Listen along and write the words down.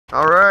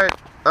All right,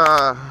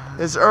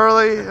 it's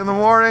early in the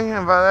morning,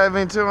 and by that I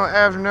mean 2 in the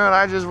afternoon.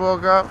 I just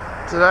woke up.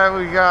 Today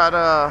we got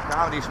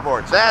Comedy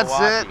Sportz. That's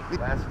Milwaukee. it.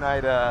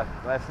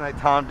 Last night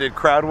Tom did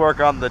crowd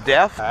work on the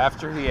deaf.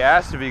 After he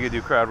asked if he could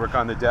do crowd work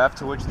on the deaf,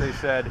 to which they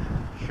said,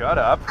 "Shut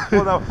up."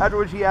 Well, no,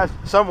 afterwards he asked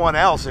someone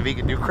else if he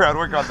could do crowd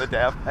work on the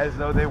deaf, as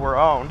though they were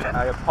owned.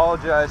 I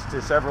apologized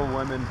to several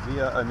women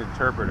via an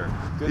interpreter.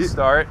 Good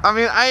start. I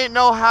mean, I didn't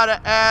know how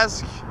to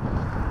ask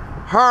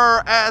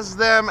her, ask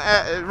them,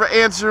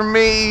 answer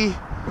me.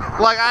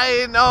 Like, I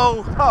didn't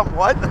know. Tom,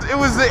 what? It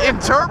was the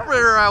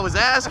interpreter I was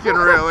asking,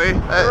 really.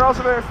 They were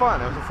also very fun.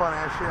 It was a fun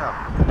ass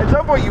show. At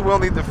some point you will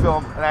need to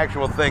film an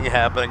actual thing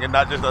happening and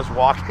not just us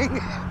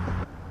walking.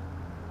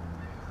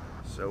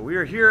 So we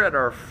are here at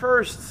our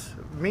first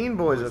Mean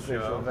Boys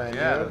official venue.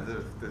 Yeah,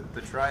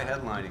 the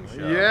tri-headlining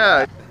show.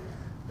 Yeah.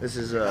 This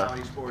is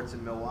Comedy Sportz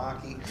in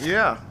Milwaukee.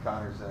 Yeah.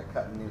 Connor's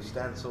cutting new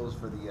stencils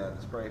for the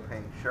spray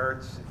paint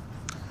shirts.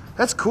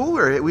 That's cool.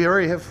 We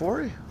already have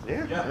 40.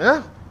 Yeah.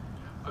 Yeah.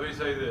 I'm gonna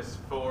tell you this,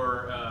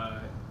 for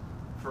a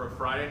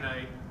Friday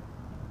night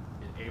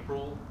in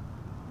April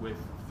with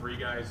 3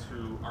 guys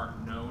who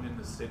aren't known in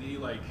the city,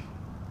 like,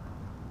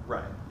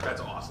 Right.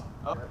 that's awesome.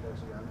 Oh.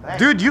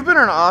 Dude, you've been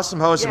an awesome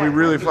host, and we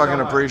really thank you so fucking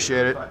much.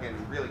 appreciate it.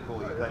 Fucking really cool.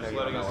 I know Just you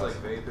letting don't us know like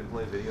us. vape and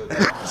play video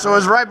games. So it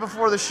was right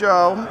before the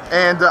show,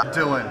 and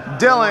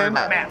Dylan,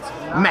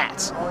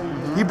 Matt.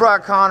 He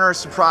brought Connor a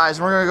surprise.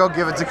 We're gonna go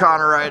give it to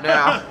Connor right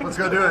now. Let's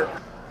go do it.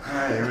 All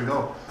right, here we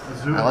go.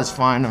 Let's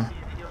find him.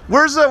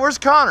 Where's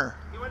Connor?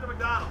 He went to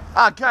McDonald's.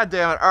 Ah, god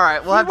damn it! All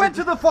right, we'll have went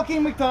to the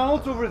fucking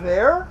McDonald's over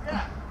there?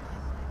 Yeah.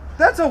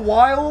 That's a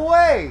while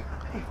away.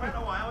 Went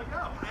a while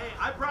ago. Hey,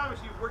 I promise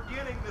you, we're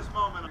getting this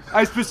moment.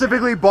 I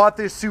specifically bought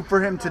this soup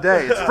for him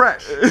today. It's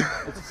fresh.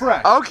 It's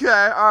fresh. Okay,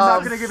 I'm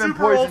not gonna give him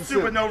Super old poison soup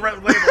soup. with no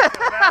red label. You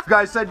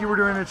guys said you were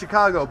doing it in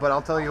Chicago, but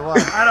I'll tell you what.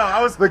 I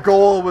know. The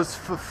goal was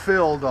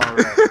fulfilled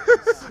already.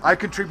 I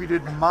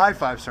contributed my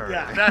 5-star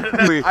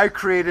rating. I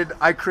created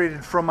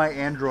from my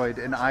Android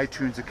an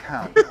iTunes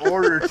account in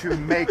order to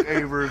make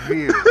a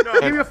review. No,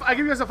 I give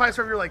you guys a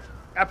 5-star review like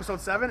episode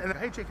 7, and then,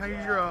 hey Jake, can I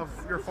use your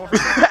phone for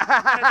something?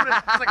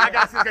 It's like, I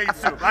gotta see this guy eat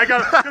soup. I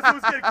gotta, because it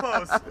was getting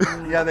close.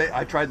 Yeah,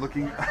 I tried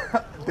looking.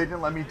 They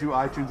didn't let me do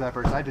iTunes at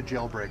first. I had to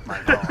jailbreak my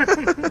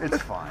phone.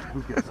 It's fine.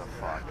 Who gives a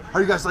fuck? How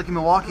are you guys liking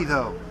Milwaukee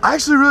though? I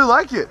actually really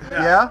like it.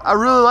 Yeah? I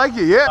really like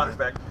it. Yeah. Connor's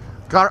back.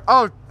 Connor.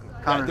 Oh,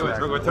 Connor's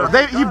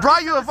back. he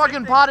brought you a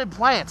fucking potted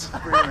plant.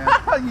 Great,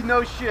 man. You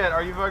know shit.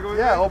 Are you fucking with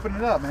Yeah, me? open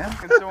it up, man.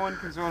 Can someone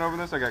open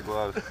this? I got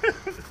gloves.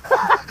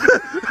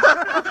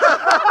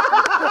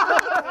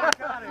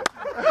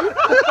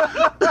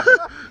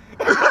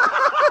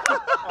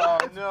 Oh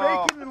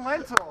no. Bacon and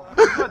lentil.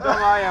 That's how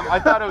dumb I am. I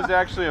thought it was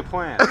actually a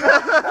plant. It's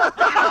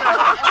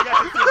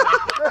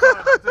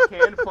a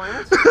canned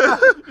plant?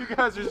 You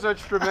guys are such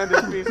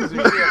tremendous pieces of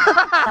shit.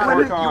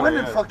 You went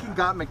and fucking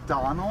got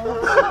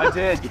McDonald's? I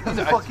did. In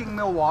fucking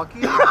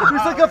Milwaukee?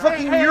 There's like a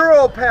fucking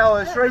Euro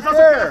Palace right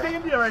there.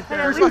 India right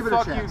there. Here's give it a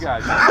Fuck you chance.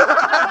 guys.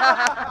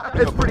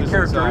 It's pretty In a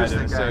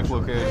characteristic. safe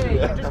actually.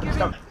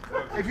 location.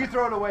 If you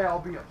throw it away, I'll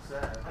be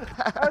upset.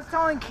 I was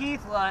telling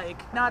Keith,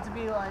 like, not to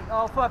be like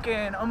all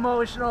fucking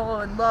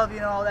emotional and love,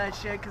 all that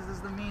shit, because it's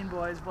the Mean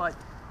Boys, but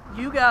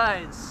you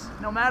guys,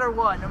 no matter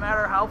what, no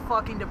matter how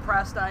fucking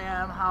depressed I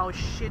am, how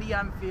shitty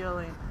I'm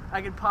feeling,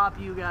 I could pop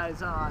you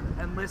guys on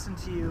and listen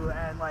to you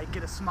and, like,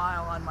 get a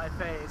smile on my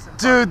face. And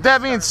Dude,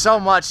 that means so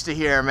much to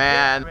hear,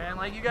 man. Yeah, man,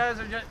 like, you guys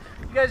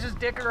just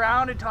dick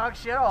around and talk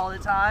shit all the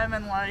time,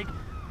 and, like,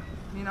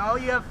 you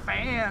have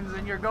fans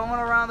and you're going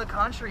around the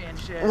country and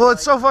shit. Well,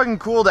 it's so fucking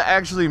cool to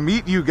actually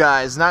meet you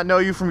guys, not know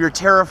you from your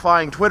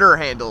terrifying Twitter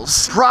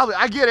handles. Probably,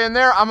 I get in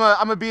there, I'm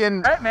gonna be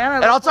in, right, man,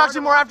 and I'll talk to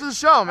you more after the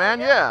show,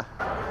 man. Yeah.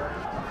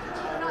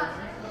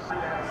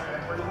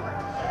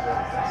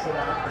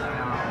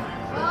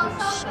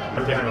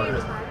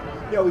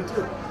 Yeah, we do.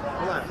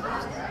 Hold on.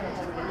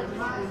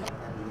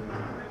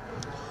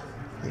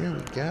 Here we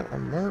got our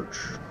merch.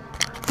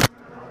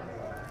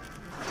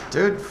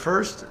 Dude,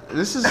 first,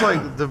 this is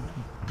like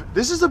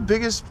this is the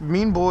biggest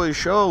Mean Boys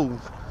show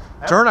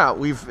turnout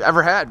we've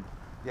ever had.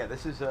 Yeah,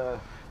 this is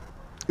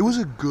It was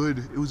a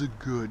good show.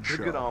 a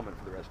good omen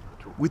for the rest of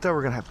the tour. We thought we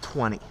were gonna have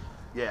 20,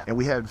 Yeah, and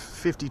we had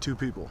 52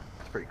 people.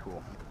 it's pretty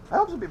cool. I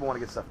hope some people want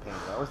to get stuff painted.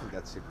 I always think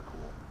that's super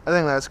cool. I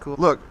think that's cool.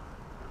 Look,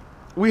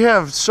 we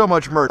have so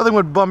much merch. Nothing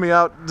would bum me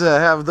out to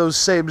have those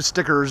same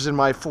stickers in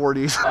my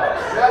 40s.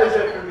 That is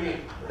it for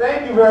me.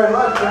 Thank you very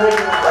much.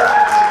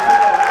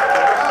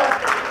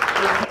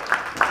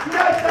 You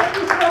guys, thank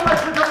you so much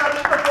for coming out.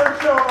 This is the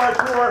first show on our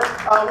tour.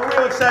 We're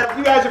really excited.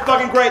 You guys are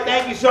fucking great.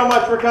 Thank you so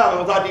much for coming.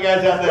 We'll talk to you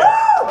guys out there.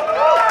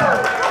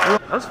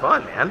 That was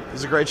fun, man. It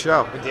was a great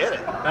show. We did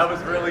it. That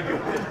was really good.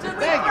 Did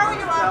we throw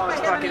you off by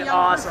having a young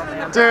awesome, person?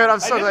 man. Dude, I'm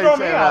so glad you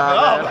came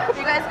out, man.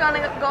 You guys gonna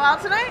go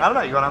out tonight? I don't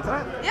know. You going out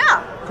tonight?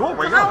 Yeah. Cool.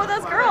 Where you Come out going?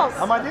 with us girls.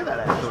 I might do that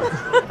actually.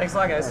 Thanks a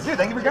lot, guys. Dude,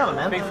 thank you for coming,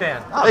 man. Big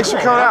fan. Thanks for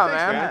coming out,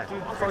 man.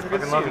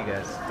 Fucking love you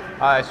guys.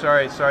 Hi,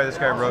 sorry this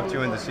guy roped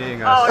you into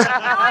seeing us. Oh,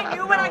 I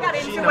knew what I got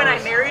into when I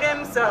married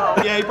him, so.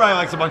 Yeah, he probably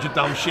likes a bunch of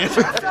dumb shit.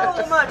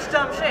 So much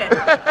dumb shit.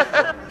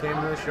 Came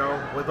to the show.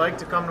 Would like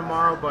to come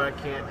tomorrow, but I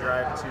can't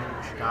drive to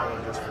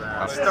Chicago just for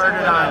that.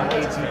 Started on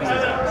ATV.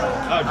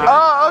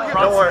 Oh, okay.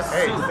 Don't worry.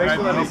 Hey, thanks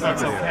for letting me come.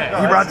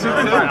 You brought two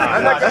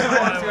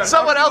things?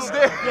 Someone else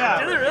did.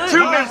 Yeah.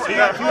 Two things. Do you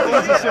have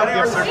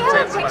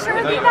a picture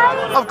with you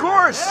guys? Of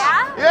course.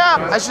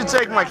 Yeah. I should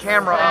take my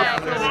camera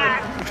off.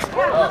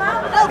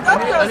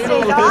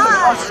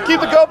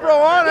 Keep the GoPro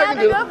on. I can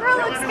do it. The GoPro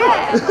looks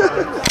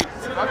good.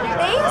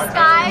 Thanks,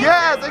 guys.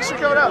 Yeah, thanks for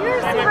coming out.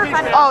 You're super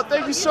funny. Oh,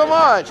 thank you so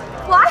much.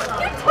 Why are you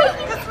taking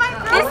this?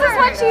 This is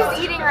what she's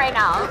eating right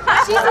now.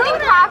 She's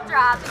eating cough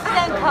drops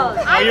and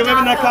Coke. Are you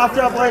living that cough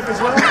drop life as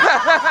well?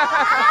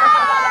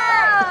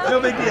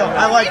 No big deal.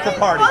 I like to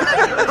party.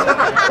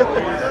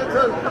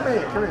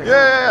 Come here.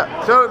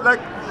 Yeah. So, like,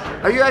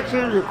 are you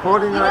actually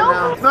recording right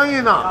now? No,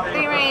 you're not.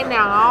 Right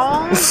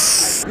now.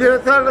 You ever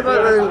thought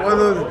about like, one of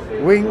those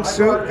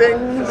wingsuit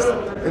things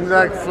and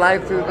like fly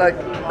through like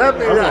that'd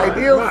be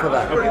ideal for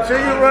that. So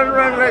you run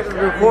around like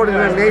recording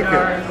the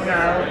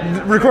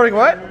natives. Recording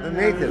what? The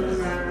natives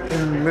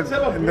in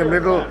the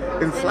middle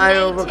in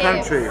flyover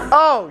country.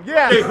 Oh,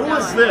 yeah. Hey, who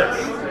is this?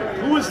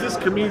 Who is this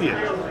comedian?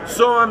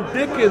 So I'm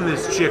dicking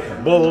this chick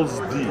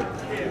balls deep.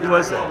 Who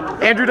was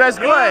that? Andrew Dice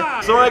Clay.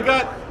 So I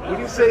got, what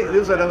do you say?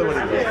 There's another one.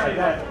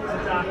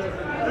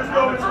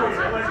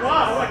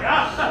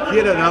 He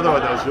had another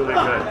one that was really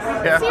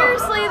good.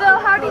 Seriously though,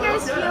 how do you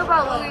guys feel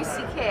about Louis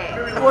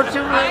C.K.? What's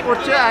your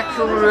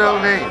actual real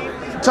name?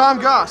 Tom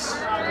Goss.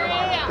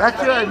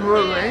 That's your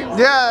real name?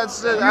 Yeah,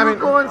 that's it. You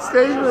go on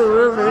stage with a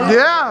real name?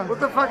 Yeah. What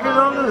the fuck is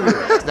wrong with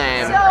you?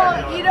 Name.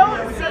 So, you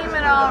don't seem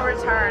at all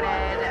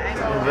retarded.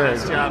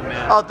 Nice job,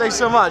 man. Oh, thanks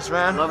so much,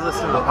 man. Love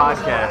listening to the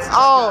podcast.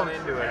 Oh.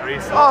 Into it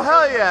recently. Oh,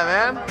 hell yeah,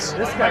 man.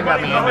 This guy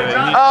got me into it.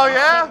 Oh,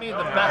 yeah? He sent me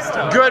the best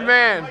of it. Good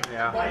man.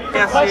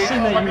 The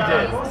question that you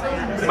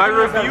did. My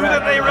review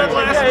that they read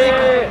last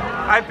week,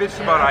 I bitched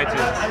about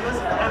iTunes.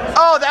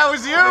 Oh, that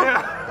was you?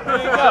 There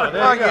you go.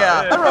 Fuck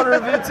yeah. I wrote a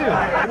review too.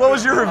 What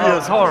was your review? It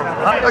was horrible.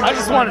 I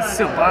just wanted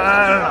soup. I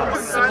don't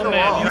know. Simple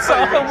man. That's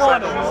all I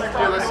wanted.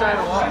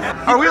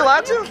 Are we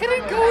allowed to? Can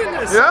it go in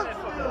this? Yeah?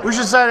 We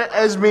should sign it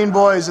as Mean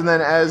Boys and then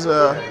as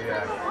Sign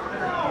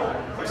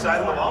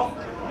them all?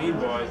 Mean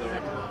Boys.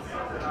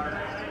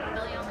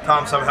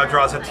 Tom somehow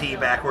draws a T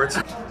backwards.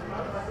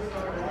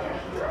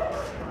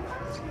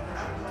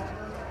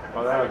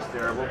 Oh, that looks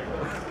terrible.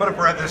 Put a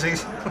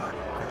parentheses.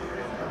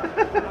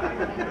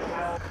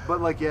 But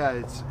like, yeah,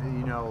 it's,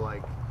 you know,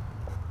 like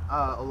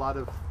a lot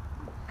of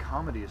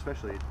comedy,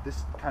 especially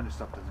this kind of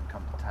stuff doesn't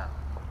come to town.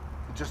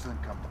 It just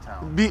doesn't come to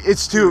town.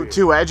 it's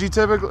too edgy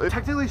typically.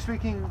 Technically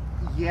speaking,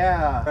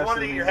 yeah. You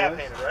wanted to get your hat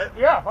painted, right?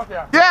 Yeah, fuck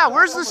yeah. Yeah,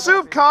 where's the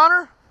soup,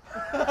 Connor?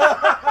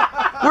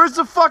 Where's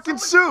the fucking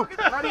soup?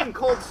 I'm not even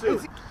cold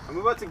soup. I'm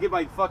about to get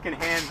my fucking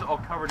hands all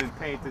covered in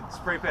paint to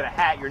spray paint a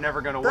hat you're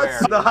never gonna wear.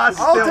 That's the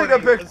hostility. I'll take a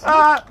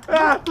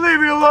picture. Leave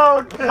me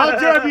alone. How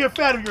dare I be a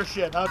fan of your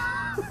shit? Huh?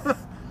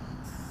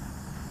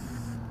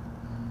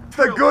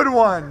 The good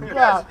one.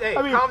 Yeah. Hey,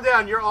 I mean, calm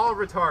down. You're all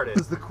retarded.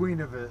 Is the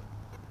queen of it.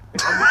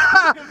 Straight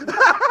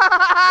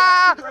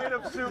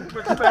up soup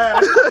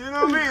McFadden. You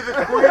know me,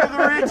 the queen of the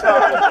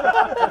retard.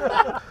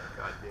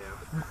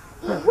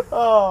 Goddamn.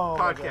 oh.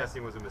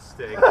 Podcasting was a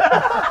mistake.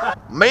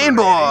 Mean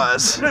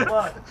Boys.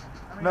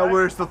 Now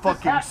where's the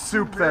fucking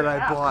soup that I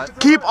bought?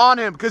 Keep on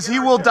him, because he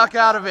will duck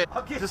out of it.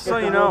 Just so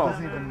you know,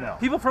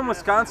 people from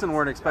Wisconsin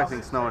weren't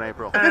expecting snow in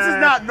April. This is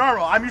not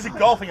normal. I'm usually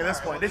golfing at this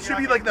point. It should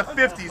be like the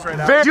 50s right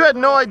now. You had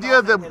no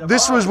idea that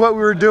this was what we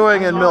were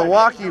doing in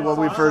Milwaukee when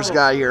we first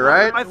got here,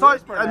 right? I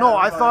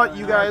thought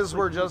you guys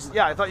were just,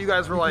 I thought you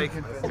guys were like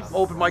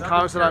open mic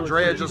comics that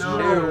Andrea just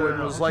knew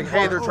and was like,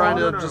 hey, they're trying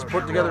to just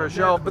put together a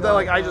show. But then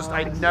like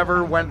I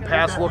never went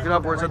past looking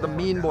up where it said the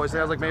Mean Boys. And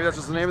I was like, maybe that's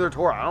just the name of their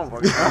tour. I don't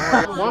fucking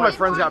know. One of my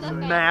friends got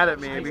mad at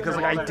me because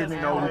like I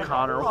didn't know who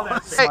Connor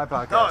was. Hey,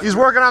 he's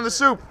working on the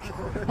soup. He's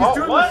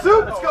doing the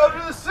soup. Let's go to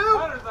the soup.